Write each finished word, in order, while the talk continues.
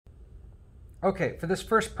Okay, for this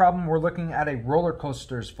first problem, we're looking at a roller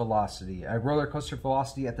coaster's velocity. A roller coaster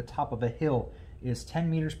velocity at the top of a hill is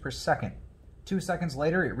 10 meters per second. 2 seconds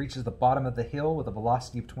later, it reaches the bottom of the hill with a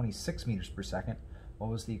velocity of 26 meters per second.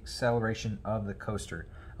 What was the acceleration of the coaster?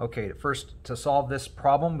 Okay, first, to solve this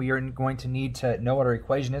problem, we are going to need to know what our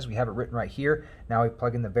equation is. We have it written right here. Now we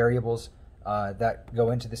plug in the variables that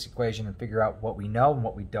go into this equation and figure out what we know and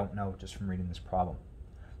what we don't know just from reading this problem.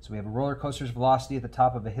 So we have a roller coaster's velocity at the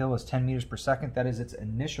top of a hill is 10 meters per second. That is its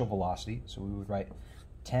initial velocity. So we would write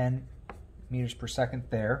 10 meters per second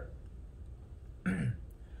there.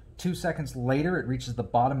 2 seconds later, it reaches the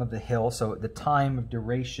bottom of the hill. So the time of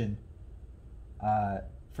duration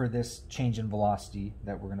for this change in velocity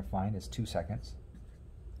that we're going to find is 2 seconds.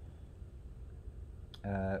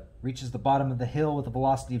 Reaches the bottom of the hill with a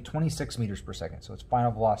velocity of 26 meters per second. So its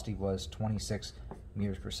final velocity was 26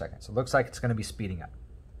 meters per second. So it looks like it's going to be speeding up.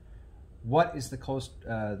 What is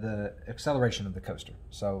the acceleration of the coaster?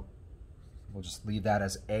 So we'll just leave that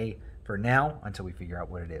as A for now until we figure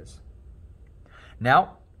out what it is.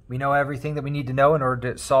 Now, we know everything that we need to know in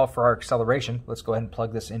order to solve for our acceleration. Let's go ahead and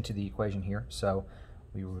plug this into the equation here. So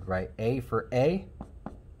we would write A for A.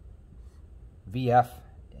 VF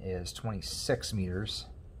is 26 meters,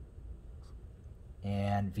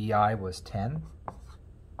 and VI was 10.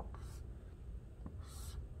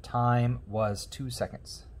 Time was 2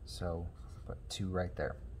 seconds. So put 2 right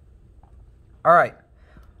there. All right.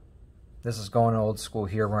 This is going old school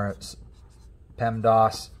here. We're at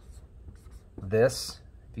PEMDAS. This.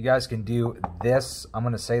 If you guys can do this, I'm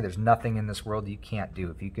going to say there's nothing in this world you can't do.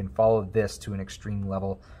 If you can follow this to an extreme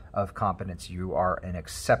level of competence, you are an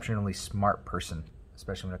exceptionally smart person,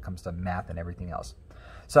 especially when it comes to math and everything else.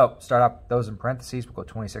 So start off those in parentheses. We'll go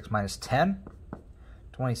 26 minus 10.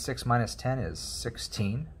 26 minus 10 is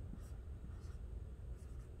 16.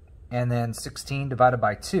 And then 16 divided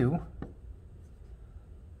by 2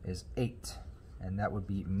 is 8. And that would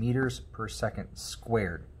be meters per second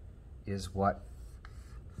squared is what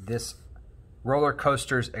this roller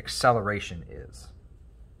coaster's acceleration is.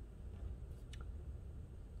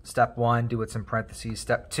 Step 1, do what's in parentheses.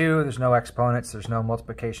 Step 2, there's no exponents, there's no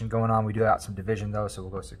multiplication going on. We do have some division though, so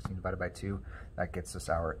we'll go 16 divided by 2. That gets us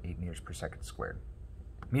our 8 meters per second squared.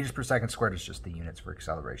 Meters per second squared is just the units for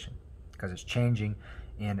acceleration because it's changing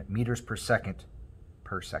in meters per second.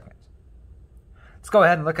 Let's go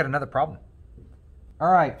ahead and look at another problem.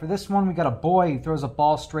 All right, for this one, we got a boy who throws a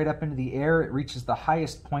ball straight up into the air. It reaches the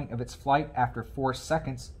highest point of its flight after 4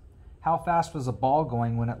 seconds. How fast was the ball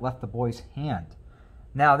going when it left the boy's hand?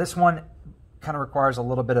 Now, this one kind of requires a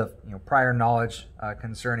little bit of prior knowledge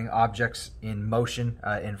concerning objects in motion,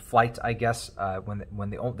 in flight, I guess, when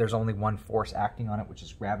there's only one force acting on it, which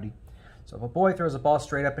is gravity. So if a boy throws a ball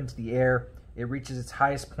straight up into the air, it reaches its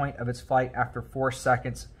highest point of its flight after 4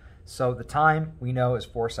 seconds. So the time we know is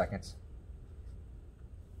 4 seconds.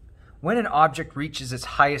 When an object reaches its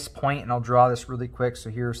highest point, and I'll draw this really quick. So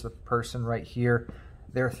here's the person right here.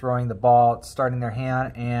 They're throwing the ball, it's starting their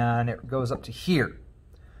hand, and it goes up to here.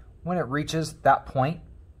 When it reaches that point,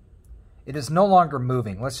 it is no longer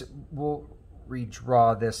moving. We'll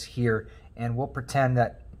redraw this here, and we'll pretend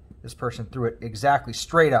that this person threw it exactly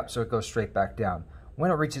straight up, so it goes straight back down. When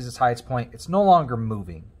it reaches its highest point, it's no longer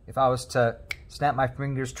moving. If I was to snap my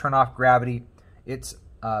fingers, turn off gravity, its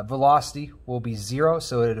velocity will be 0,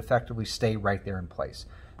 so it would effectively stay right there in place.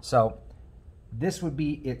 So this would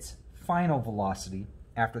be its final velocity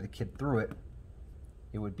after the kid threw it.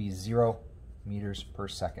 It would be 0 meters per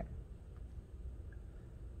second.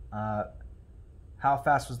 How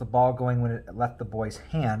fast was the ball going when it left the boy's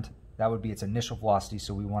hand? That would be its initial velocity,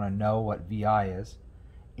 so we want to know what VI is.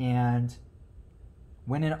 And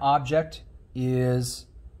when an object is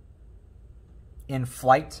in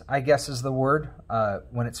flight, I guess is the word,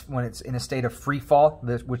 when it's in a state of free fall,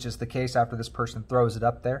 which is the case after this person throws it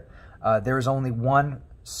up there, there is only one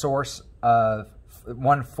force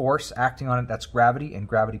acting on it, that's gravity, and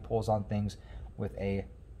gravity pulls on things with a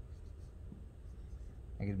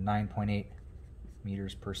negative 9.8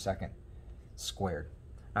 meters per second squared.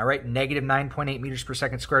 I write negative 9.8 meters per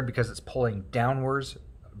second squared because it's pulling downwards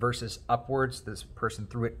versus upwards. This person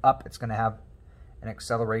threw it up. It's going to have an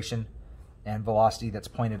acceleration and velocity that's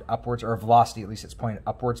pointed upwards, or velocity, at least it's pointed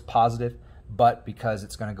upwards, positive, but because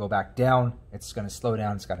it's going to go back down, it's going to slow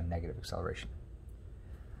down. It's got a negative acceleration.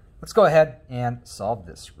 Let's go ahead and solve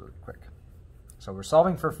this really quick. So we're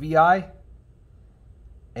solving for VI.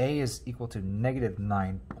 A is equal to negative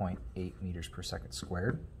 9.8 meters per second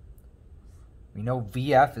squared. We know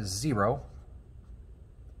VF is 0.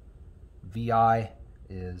 VI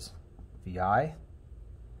is VI.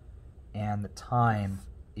 And the time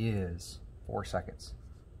is 4 seconds.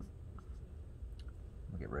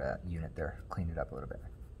 We'll get rid of that unit there, clean it up a little bit.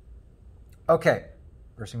 Okay,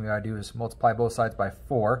 first thing we gotta do is multiply both sides by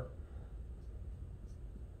 4.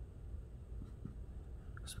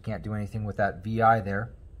 So we can't do anything with that VI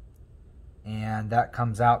there. And that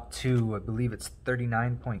comes out to, I believe it's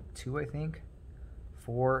 39.2, I think.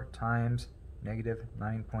 4 times negative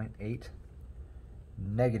 9.8.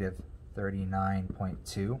 Negative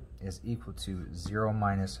 39.2 is equal to 0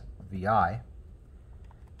 minus VI.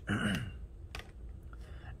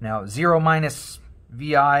 Now, 0 minus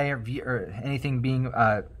VI or anything being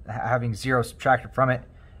having 0 subtracted from it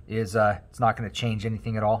is it's not going to change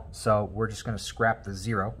anything at all. So we're just going to scrap the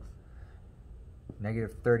 0.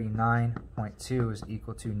 Negative 39.2 is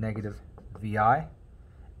equal to negative VI.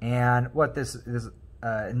 And what this is,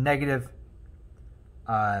 negative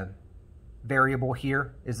variable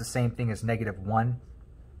here is the same thing as negative 1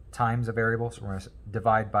 times a variable. So we're going to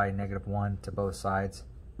divide by negative 1 to both sides.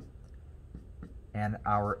 And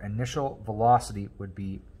our initial velocity would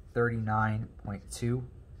be 39.2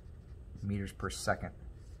 meters per second.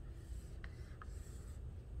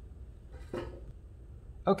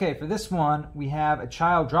 Okay, for this one, we have a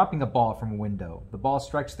child dropping a ball from a window. The ball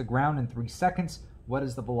strikes the ground in 3 seconds. What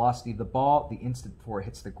is the velocity of the ball the instant before it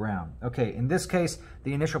hits the ground? Okay, in this case,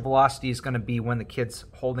 the initial velocity is going to be when the kid's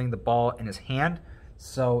holding the ball in his hand.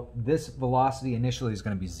 So this velocity initially is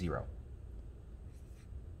going to be 0.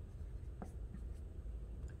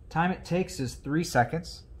 Time it takes is 3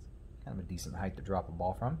 seconds. Kind of a decent height to drop a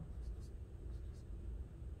ball from.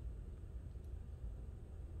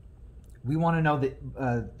 We want to know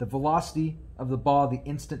the velocity of the ball the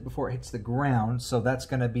instant before it hits the ground. So that's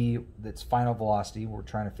going to be its final velocity we're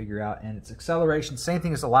trying to figure out. And its acceleration, same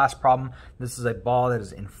thing as the last problem. This is a ball that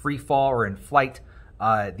is in free fall or in flight.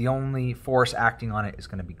 The only force acting on it is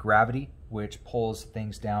going to be gravity, which pulls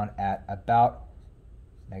things down at about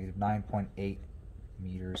negative 9.8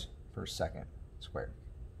 meters per second squared.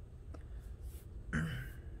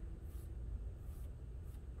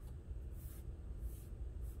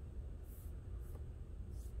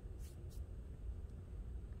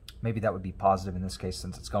 Maybe that would be positive in this case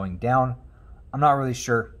since it's going down. I'm not really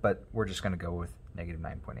sure, but we're just going to go with negative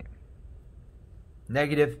 9.8.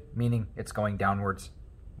 Negative meaning it's going downwards.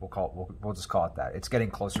 We'll just call it that. It's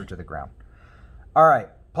getting closer to the ground. All right,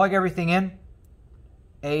 plug everything in.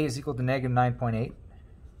 A is equal to negative 9.8.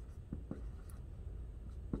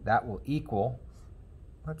 That will equal.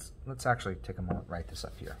 Let's actually take a moment, write this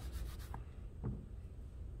up here.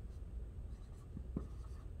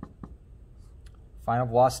 Final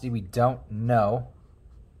velocity we don't know.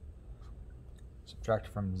 Subtract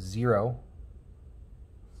from 0.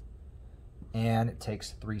 And it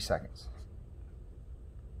takes 3 seconds.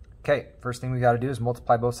 Okay, first thing we got to do is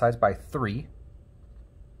multiply both sides by 3.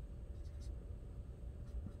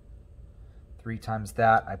 3 times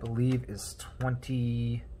that, I believe, is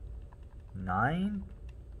 29?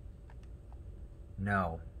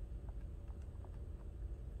 No.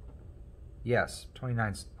 Yes,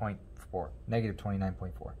 29.4. Negative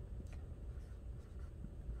 29.4.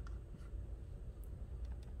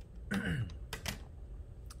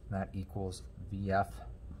 That equals VF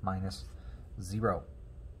minus 0.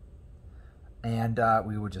 And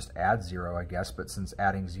we would just add 0, I guess, but since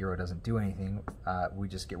adding 0 doesn't do anything, we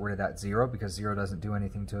just get rid of that 0 because 0 doesn't do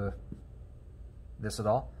anything to this at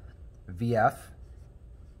all. VF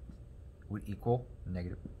would equal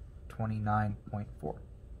negative 29.4.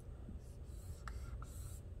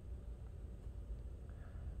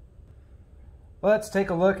 Let's take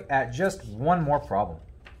a look at just one more problem.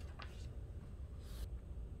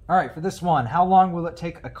 All right, for this one, how long will it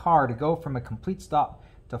take a car to go from a complete stop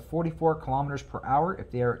to 44 kilometers per hour if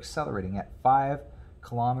they are accelerating at 5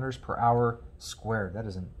 kilometers per hour squared? That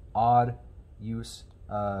is an odd use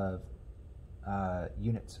of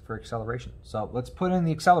units for acceleration. So let's put in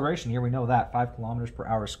the acceleration here. We know that, 5 kilometers per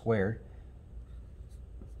hour squared.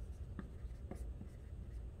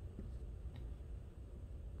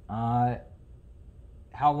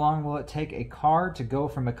 How long will it take a car to go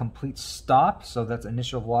from a complete stop? So that's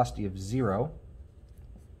initial velocity of 0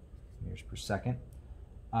 meters per second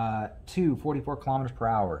to 44 kilometers per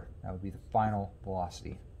hour. That would be the final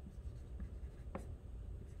velocity.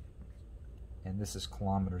 And this is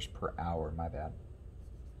kilometers per hour, my bad.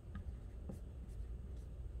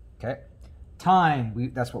 Okay.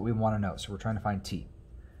 Time, that's what we want to know. So we're trying to find t.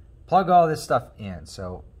 Plug all this stuff in.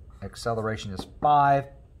 So acceleration is 5.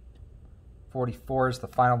 44 is the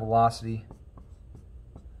final velocity.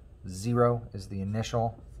 0 is the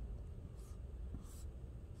initial.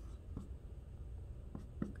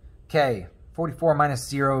 Okay, 44 minus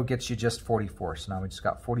 0 gets you just 44. So now we just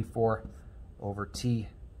got 44 over t.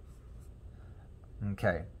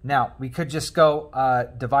 Okay, now we could just go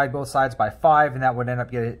divide both sides by 5, and that would end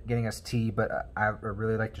up getting us t, but I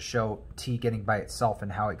really like to show t getting by itself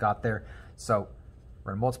and how it got there. So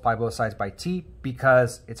we're going to multiply both sides by t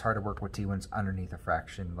because it's hard to work with t when it's underneath a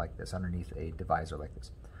fraction like this, underneath a divisor like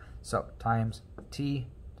this. So times t,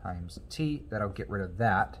 that'll get rid of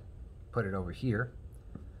that, put it over here.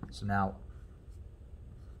 So now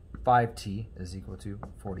 5t is equal to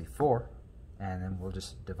 44, and then we'll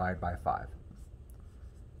just divide by 5.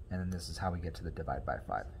 And then this is how we get to the divide by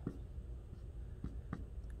 5.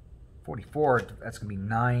 44, that's going to be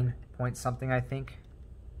 9 point something, I think.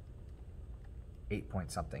 8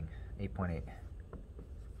 point something. 8.8.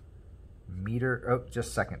 Meter, oh,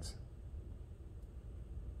 just seconds.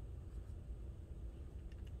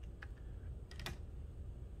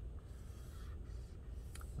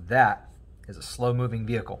 That is a slow-moving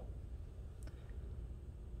vehicle.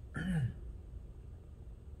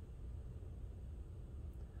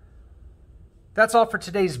 That's all for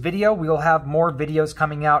today's video. We'll have more videos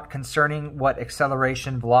coming out concerning what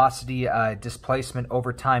acceleration, velocity, displacement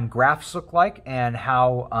over time graphs look like, and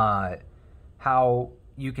how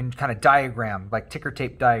you can kind of diagram, like ticker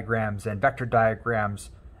tape diagrams and vector diagrams,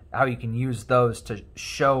 how you can use those to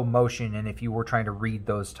show motion. And if you were trying to read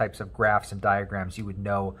those types of graphs and diagrams, you would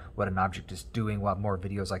know what an object is doing. We'll have more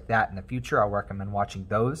videos like that in the future. I'll recommend watching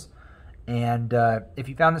those. And if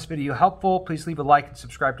you found this video helpful, please leave a like and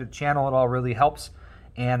subscribe to the channel. It all really helps.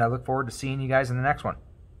 And I look forward to seeing you guys in the next one.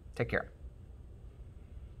 Take care.